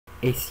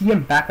a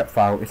CM backup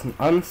file is an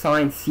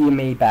unsigned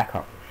CMA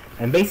backup.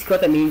 And basically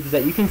what that means is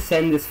that you can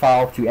send this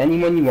file to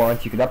anyone you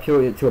want. You could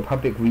upload it to a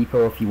public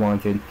repo if you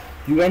wanted.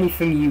 Do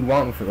anything you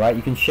want with it, right?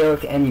 You can share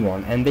it to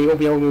anyone, and they will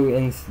be able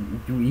to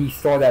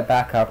restore that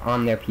backup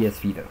on their PS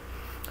Vita.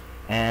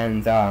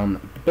 And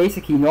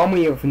basically,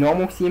 normally with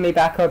normal CMA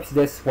backups,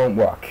 this won't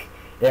work.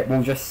 It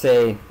will just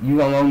say, you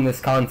don't own this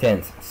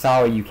content.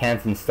 Sorry, you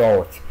can't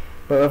install it.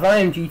 But with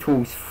IMG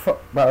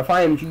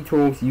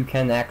tools, you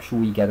can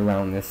actually get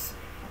around this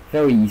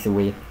very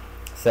easily.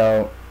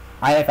 So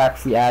I have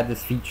actually added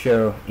this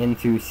feature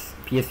into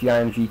PSV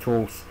IMG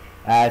tools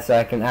as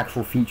like an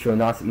actual feature,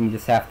 not something you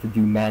just have to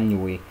do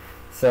manually.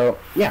 So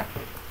yeah,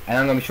 and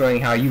I'm going to be showing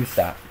you how to use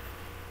that.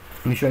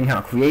 I'm showing you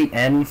how to create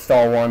and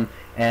install one.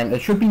 And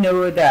it should be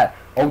noted that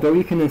although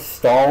you can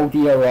install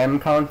DRM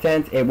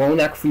content, it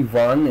won't actually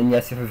run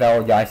unless you have a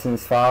valid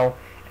license file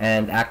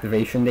and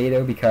activation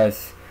data,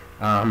 because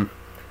the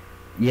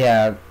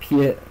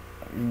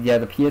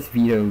PS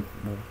Vita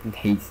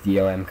hates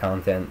DRM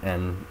content,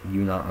 and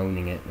you not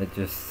owning it, it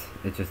just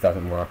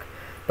doesn't work.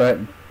 But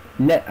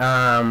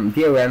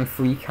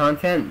DRM-free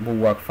content will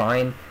work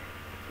fine.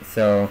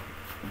 So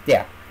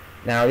yeah.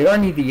 Now you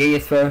don't need the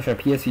latest version of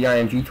PSV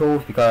IMG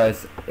tools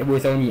because it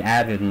was only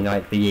added in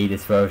like the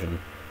latest version.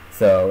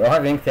 So I'll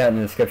have a link to that in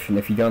the description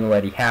if you don't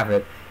already have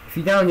it. If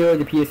you downloaded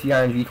the PSV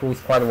IMG tools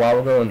quite a while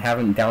ago and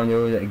haven't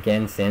downloaded it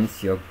again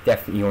since, you'll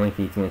definitely only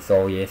need to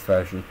install the latest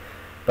version.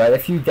 But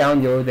if you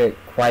downloaded it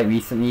quite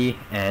recently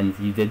and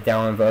you did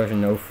download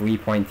version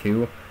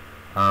 03.2,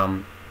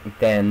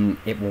 then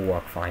it will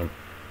work fine.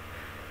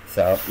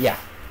 So yeah,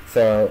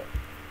 so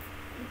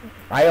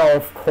I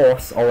of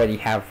course already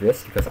have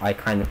this because I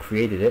kind of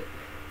created it.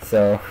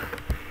 So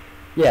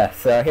yeah,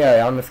 so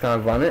here I'm just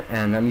gonna run it,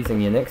 and I'm using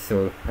Unix,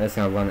 so I'm just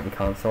gonna run it in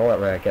console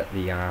where I get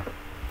the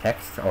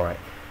text. Alright,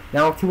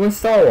 now to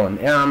install one,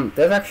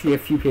 there's actually a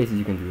few places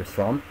you can do this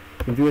from.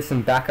 You can do this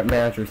in Backup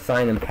Manager,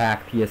 Sign and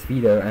Pack PS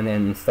Vita, and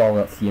then install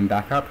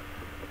 .cmbackup.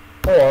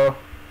 Or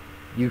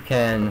you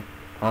can,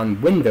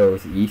 on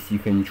Windows at least, you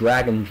can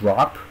drag and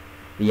drop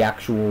the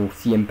actual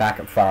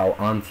CMBackup file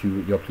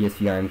onto your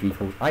PSV IMG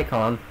tools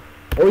icon.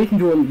 Or you can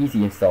do it in easy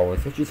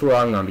installers, which is where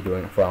I'm going to be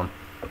doing it from.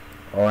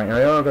 Alright, now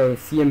you're going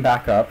to go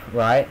CMBackup,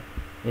 right?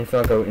 And it's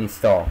going to go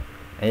install.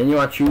 And then you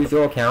want to choose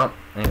your account,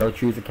 and go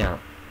choose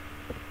account.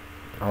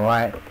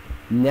 Alright,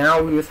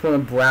 now we just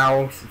want to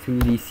browse to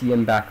the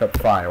CMBackup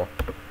file.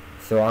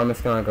 So I'm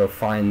just going to go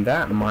find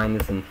that. Mine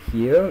is in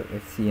here,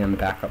 it's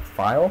CMBackup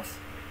files.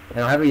 And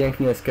I'll have a link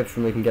in the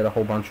description where you can get a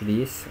whole bunch of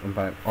these,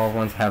 but all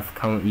ones have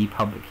currently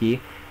public key.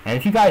 And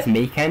if you guys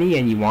make any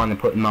and you want to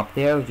put them up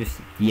there,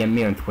 just DM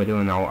me on Twitter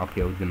and I'll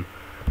upload them.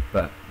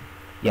 But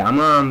yeah, I'm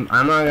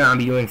not gonna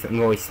be doing something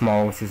really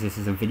small since this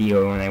is a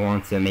video, and I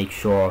want to make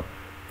sure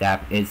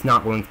that it's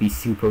not going to be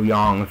super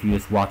long if you're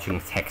just watching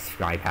text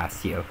fly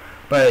past you.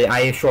 But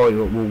I assure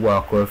you it will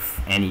work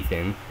with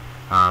anything.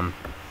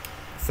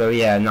 So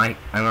yeah, I'm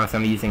going to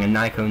be using a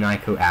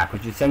Nico app,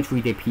 which is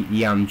essentially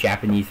the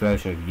Japanese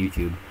version of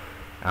YouTube.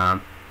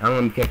 I'm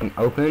going to be clicking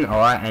open,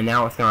 alright, and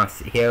now it's going to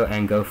sit here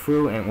and go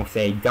through, and it will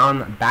say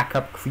done,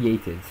 backup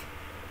created.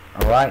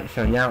 Alright,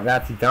 so now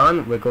that's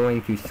done, we're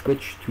going to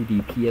switch to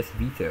the PS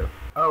Vita.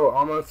 Oh,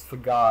 almost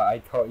forgot, I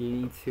thought you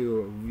need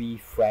to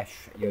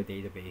refresh your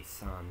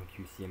database on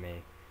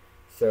QCMA.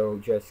 So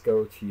just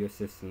go to your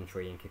system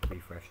tree and click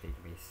refresh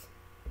database.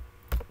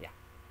 Yeah.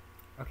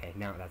 Okay,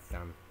 now that's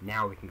done.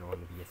 Now we can go on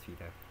the PS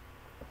Vita.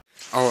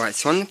 Alright,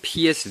 so on the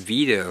PS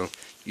Vita,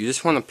 you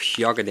just want to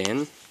plug it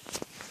in.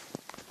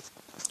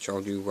 Which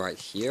I'll do right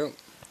here.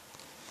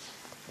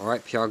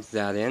 Alright, plug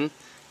that in.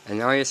 And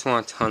now you just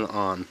want to turn it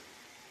on.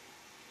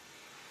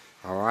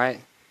 Alright,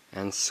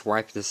 and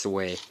swipe this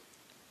away.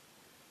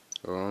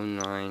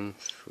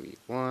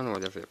 0931,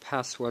 whatever the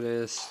password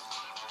is.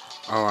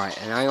 Alright,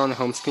 and now you're on the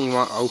home screen, you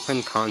want to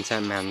open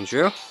Content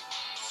Manager.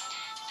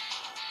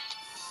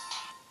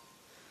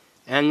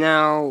 And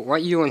now,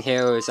 what you do in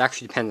here is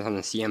actually dependent on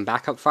the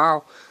CMBackup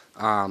file.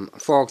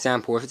 For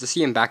example, if it's a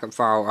CMBackup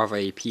file of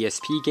a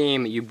PSP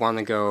game, you want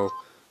to go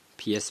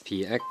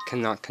PSP. It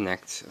cannot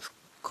connect. Of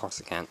course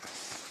it can't.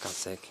 For God's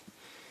sake.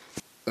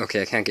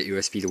 Okay, I can't get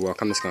USB to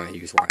work. I'm just going to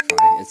use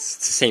Wi-Fi. It's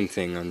the same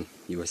thing on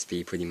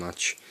USB, pretty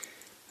much.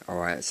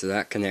 Alright, so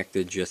that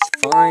connected just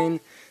fine.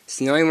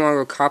 So now you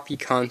want to copy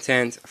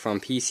content from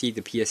PC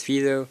to PS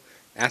Vita,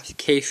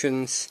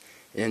 applications,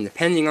 and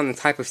depending on the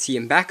type of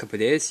CMBackup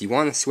it is, you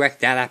want to select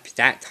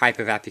that type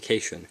of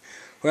application.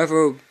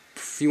 However,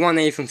 if you want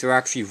anything to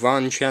actually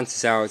run,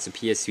 chances are it's a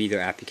PS Vita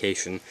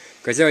application,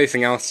 because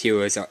everything else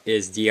here is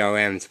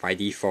DRM'd by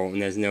default,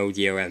 and there's no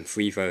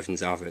DRM-free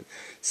versions of it.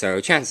 So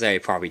chances are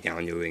you're probably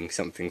downloading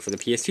something for the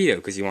PS Vita,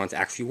 because you want it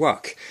to actually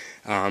work.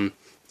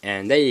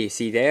 And there you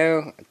see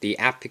there, the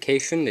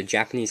application, the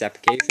Japanese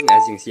application.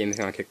 As you can see, I'm just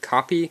going to click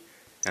copy.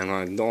 I'm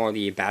going to ignore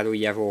the battery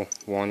level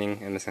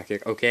warning. I'm just going to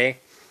click OK.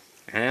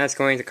 And that's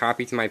going to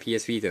copy to my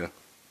PS Vita.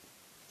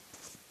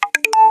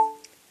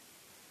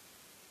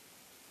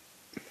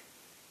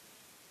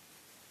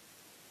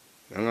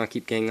 I'm going to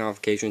keep getting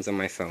notifications on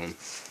my phone.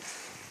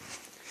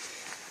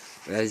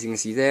 As you can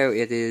see there,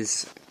 it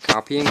is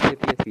copying to the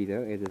PS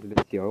Vita. It is a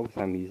bit slow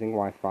because I'm using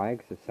Wi-Fi,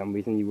 because for some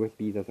reason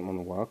USB doesn't want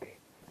to work.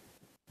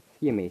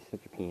 CMA is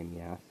such a pain in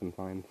the ass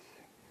sometimes.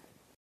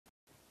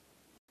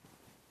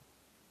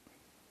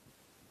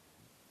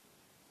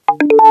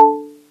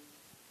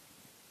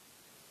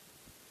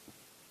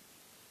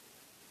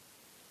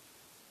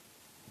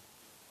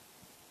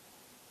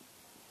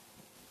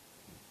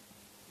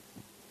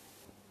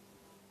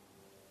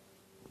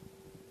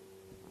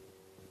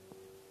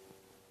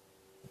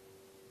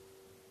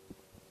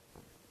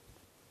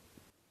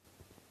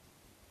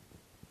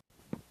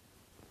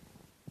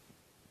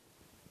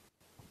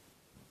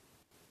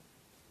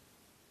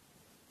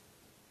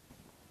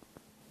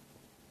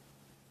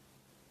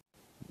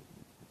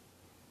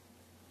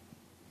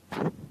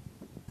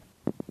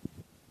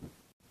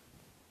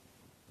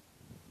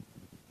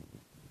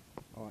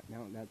 Alright,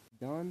 now that's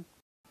done,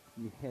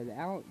 you head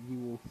out, you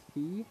will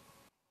see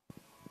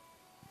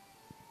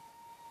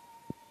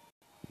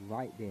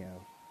right there.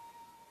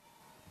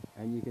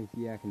 And you can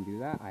see I can do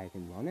that, I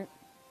can run it.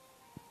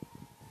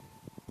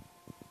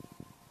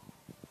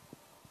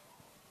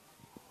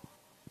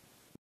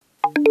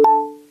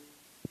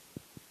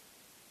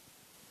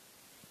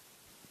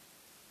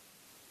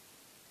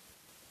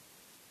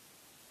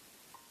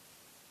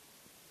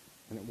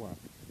 And it works.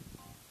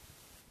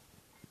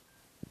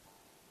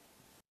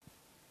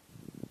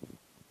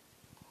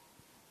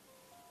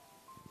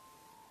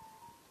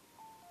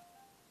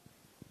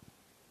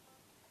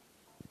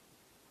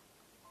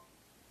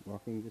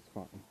 Working just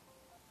fine.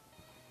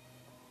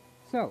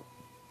 So,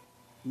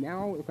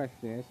 now the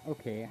question is,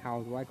 okay,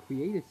 how do I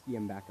create a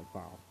Cmbackup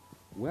file?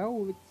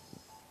 Well,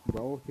 it's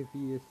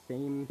relatively the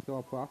same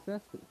sort of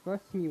process, but the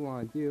first thing you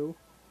want to do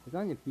is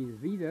on your PS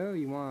Vita,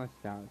 you want to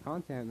start a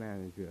content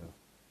manager.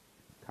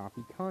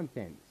 Copy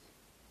contents.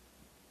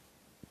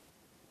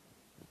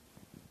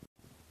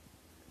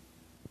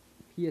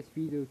 PS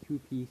Vita to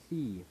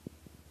PC.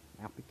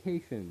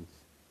 Applications.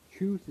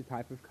 Choose the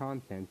type of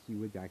content you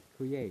would like to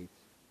create.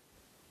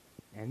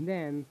 And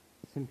then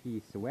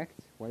simply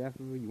select whatever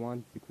you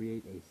want to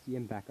create a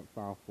Cmbackup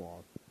file for.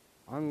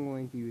 I'm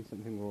going to use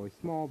something really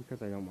small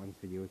because I don't want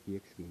this video to be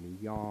extremely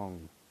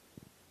long.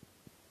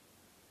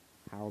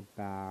 How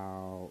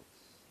about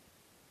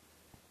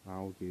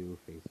I'll do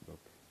Facebook.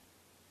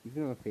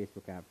 Even though the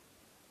Facebook app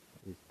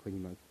is pretty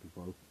much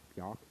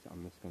blocked,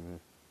 I'm just gonna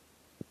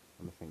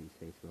use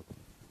Facebook.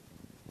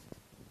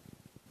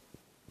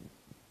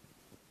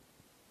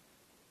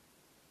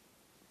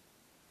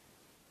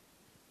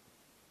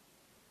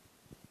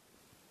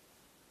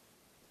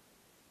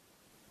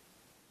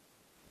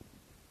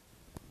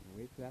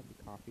 Wait for that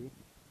to copy.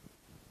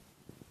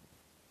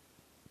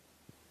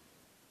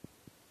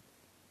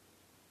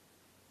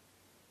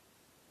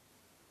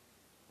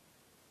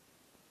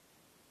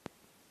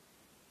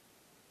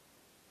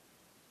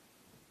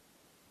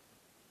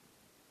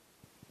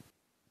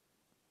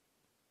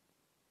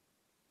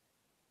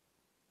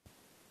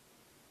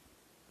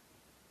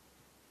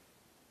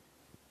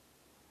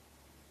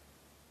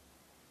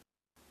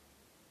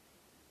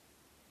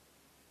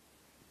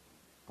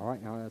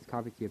 Alright, now let's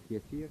copy to your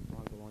PS3.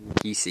 I'll go on your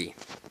PC.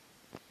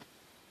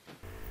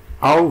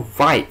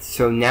 Alright,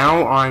 so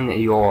now on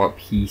your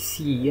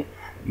PC,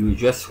 you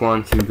just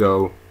want to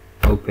go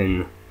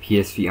open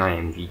PSV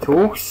IMG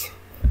Tools,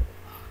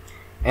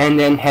 and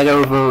then head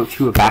over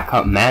to a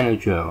backup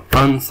manager,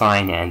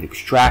 unsign and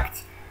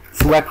extract,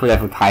 select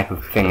whatever type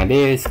of thing it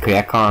is,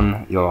 click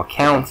on your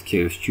account,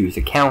 choose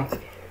account,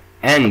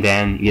 and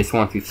then you just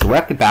want to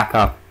select the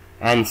backup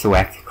and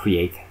select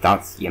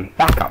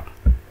create.cmbackup.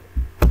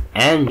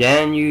 And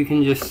then you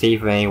can just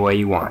save it any way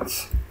you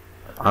want.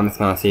 I'm just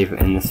going to save it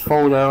in this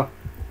folder,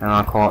 and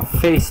I'll call it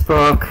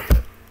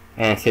Facebook,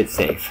 and hit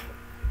save.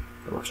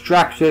 It will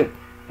extract it,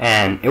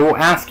 and it will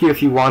ask you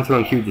if you want to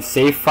include the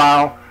save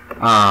file.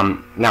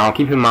 Now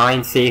keep in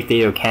mind, save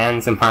data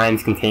can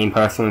sometimes contain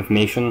personal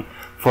information.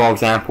 For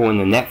example, in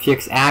the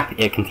Netflix app,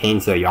 it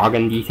contains the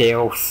login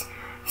details.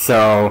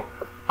 So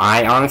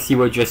I honestly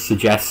would just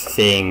suggest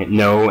saying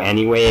no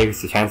anyway,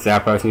 because the chances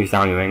that person who's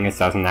downloading this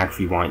doesn't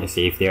actually want to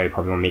save there. They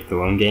probably want to make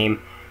their own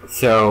game.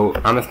 So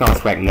I'm just going to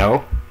select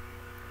no.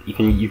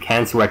 You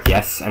can select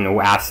yes, and it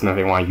will ask them if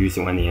they want to use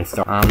it when they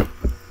install.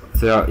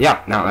 So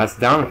yeah, now that's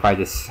done. If I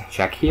just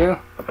check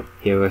here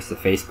is the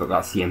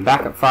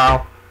Facebook.cmbackup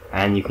file,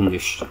 and you can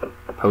just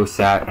post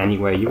that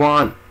anywhere you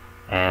want.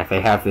 And if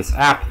they have this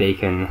app, they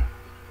can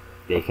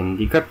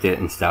decrypt it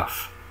and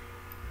stuff.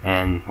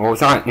 And, well,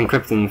 it's not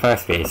encrypted in the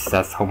first place,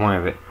 that's the whole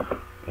point of it.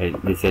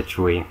 It's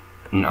literally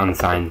an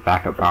unsigned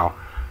backup file.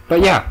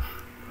 But yeah,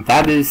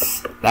 that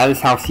is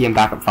how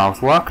Cmbackup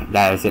files work.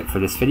 That is it for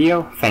this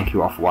video. Thank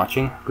you all for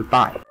watching.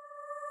 Goodbye.